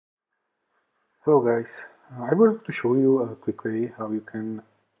Hello guys, I wanted to show you a quick way how you can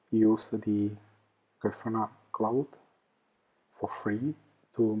use the Grafana Cloud for free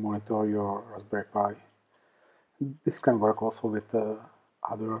to monitor your Raspberry Pi. This can work also with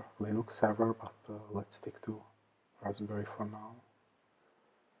other Linux server, but let's stick to Raspberry for now.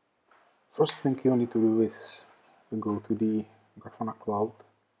 First thing you need to do is go to the Grafana Cloud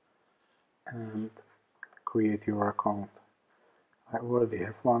and create your account. I already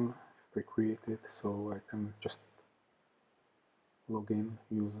have one pre-created, so I can just log in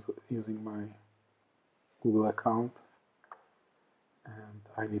using my Google account, and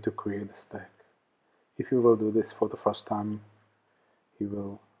I need to create a stack. If you will do this for the first time, you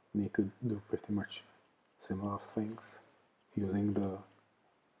will need to do pretty much similar things using the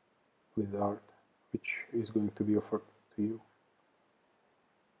wizard which is going to be offered to you.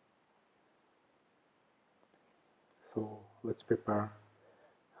 So let's prepare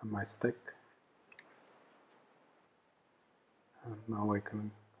my stack, and now I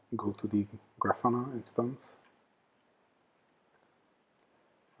can go to the Grafana instance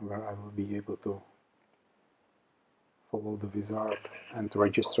where I will be able to follow the wizard and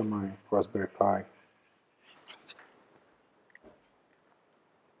register my Raspberry Pi.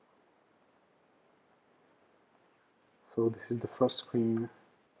 So this is the first screen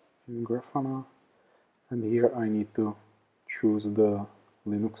in Grafana, and here I need to choose the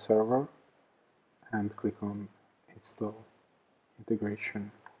Linux server and click on install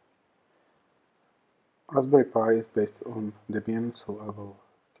integration. Raspberry Pi is based on Debian, so I will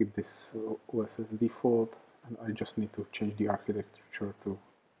keep this OS as default, and I just need to change the architecture to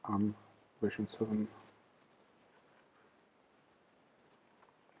ARM version 7.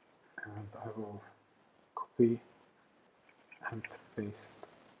 And I will copy and paste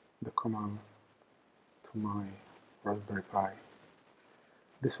the command to my Raspberry Pi.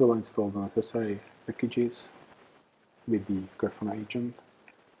 This will install the necessary packages with the Grafana agent,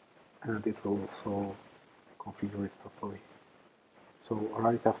 and it will also configure it properly. So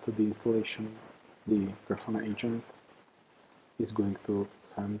right after the installation, the Grafana agent is going to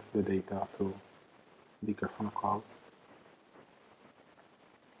send the data to the Grafana Cloud.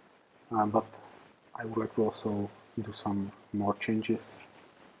 But I would like to also do some more changes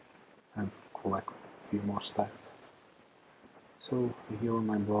and collect a few more stats. So here on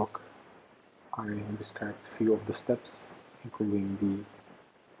my blog, I described a few of the steps, including the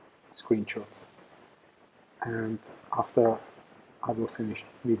screenshots. And after I will finish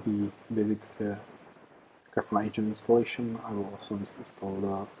with the basic Grafana agent installation, I will also install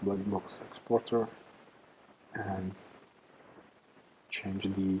the black box exporter and change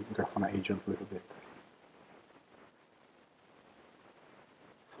the Grafana agent a little bit.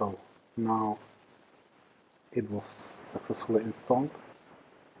 So now it was successfully installed.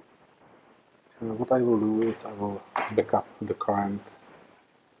 What I will do is I will backup the current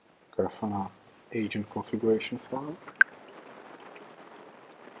Grafana agent configuration file.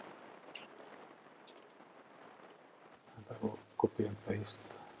 And I will copy and paste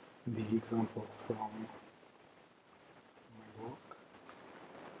the example from my blog.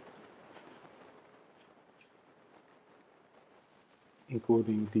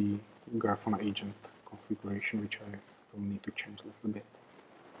 Including the Grafana agent configuration, which I will need to change a little bit.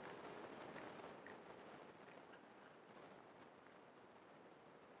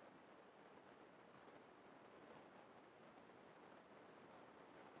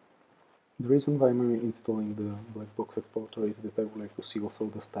 The reason why I'm installing the black box exporter is that I would like to see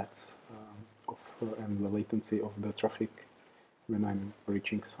also the stats and the latency of the traffic when I'm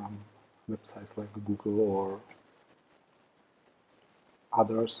reaching some websites like Google or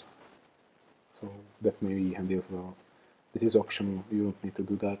others. So that may be handy as well. This is optional, you don't need to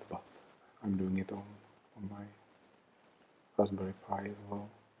do that, but I'm doing it on my Raspberry Pi as well.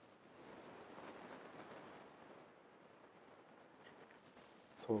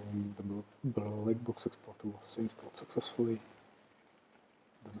 So the black box exporter was installed successfully.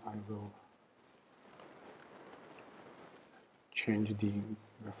 Then I will change the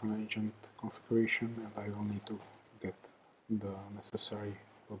Grafana agent configuration, and I will need to get the necessary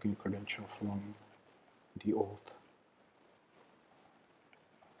login credential from the old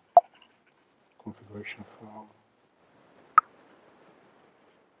configuration file.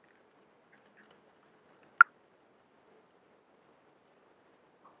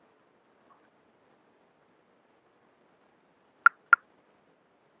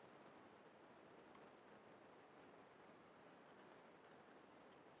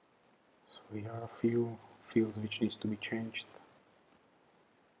 So here are a few fields which needs to be changed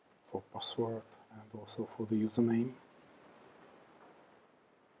for password and also for the username.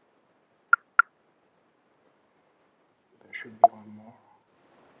 one more.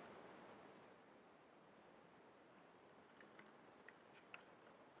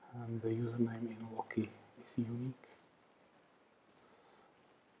 And the username in Loki is unique,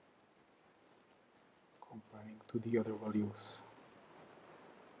 comparing to the other values.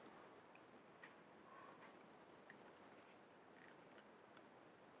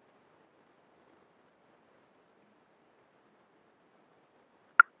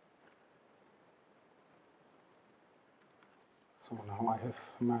 So now I have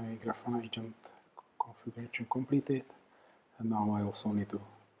my Grafana agent configuration completed, and now I also need to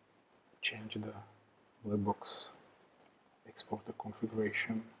change the black box exporter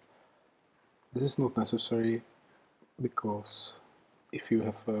configuration. This is not necessary because if you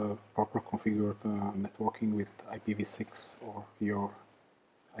have a proper configured networking with IPv6 or your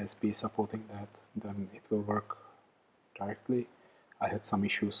ISP supporting that, then it will work directly. I had some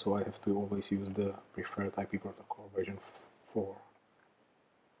issues, so I have to always use the preferred IP protocol version 4.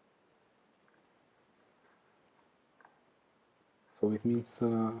 So it means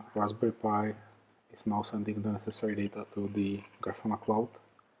Raspberry Pi is now sending the necessary data to the Grafana Cloud.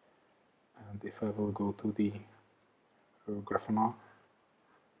 And if I will go to the Grafana,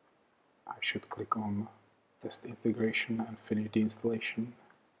 I should click on Test Integration and finish the installation.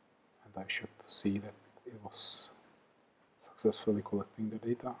 And I should see that it was successfully collecting the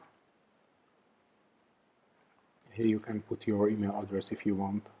data. Here you can put your email address if you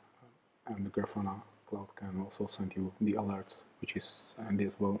want, and the Grafana Cloud can also send you the alerts, which is handy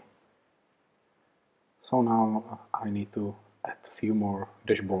as well. So now I need to add a few more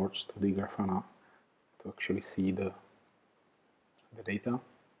dashboards to the Grafana to actually see the data.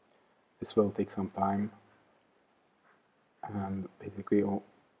 This will take some time, and basically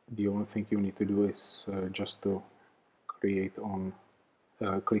the only thing you need to do is just to click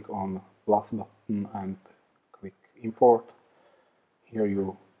on plus button and click import. Here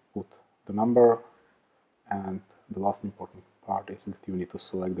you put the number, and the last important part is that you need to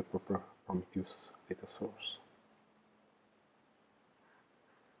select the proper Prometheus data source.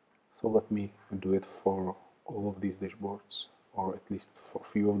 So let me do it for all of these dashboards, or at least for a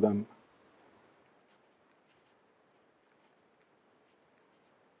few of them.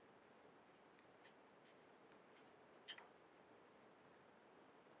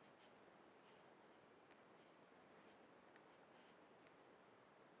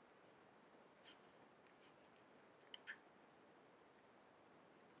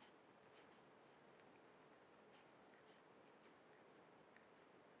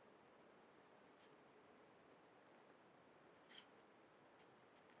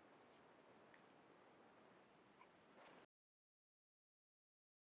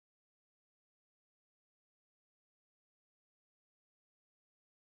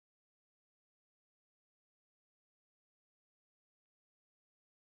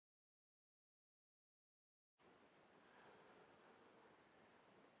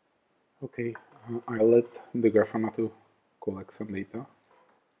 Okay, I'll let the Grafana to collect some data.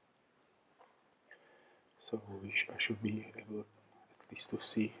 So I should be able at least to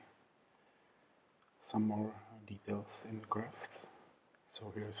see some more details in the graphs.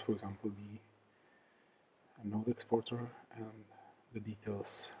 So here's, for example, the node exporter and the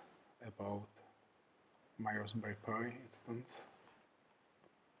details about my Raspberry Pi instance.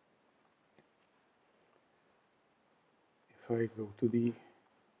 If I go to the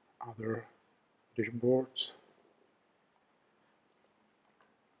other dashboards,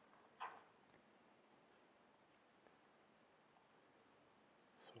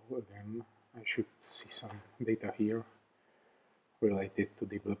 so again I should see some data here related to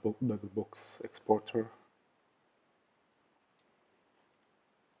the black box exporter,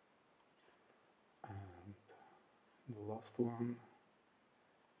 and the last one,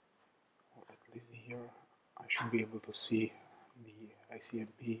 or at least here, I should be able to see the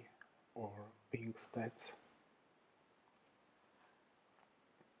ICMP or ping stats,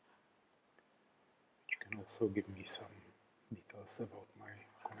 which can also give me some details about my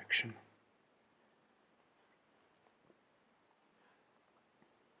connection.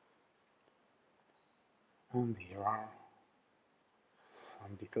 And here are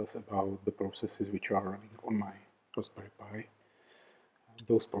some details about the processes which are running on my Raspberry Pi.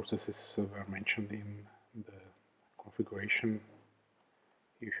 Those processes were mentioned in the configuration.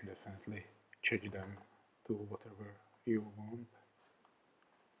 You should definitely change them to whatever you want.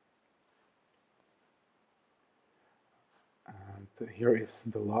 And here is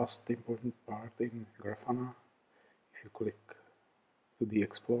the last important part in Grafana. If you click to the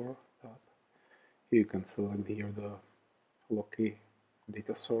Explorer tab, you can select here the Loki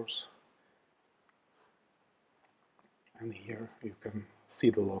data source, And here you can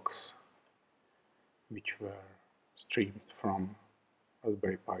see the logs which were streamed from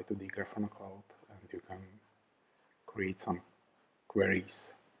Raspberry Pi to the Grafana Cloud, and you can create some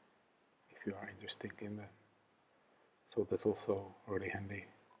queries if you are interested in that. So that's also really handy.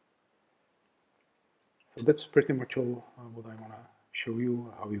 So that's pretty much all what I want to show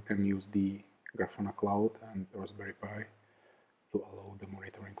you, how you can use the Grafana Cloud and Raspberry Pi to allow the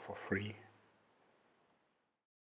monitoring for free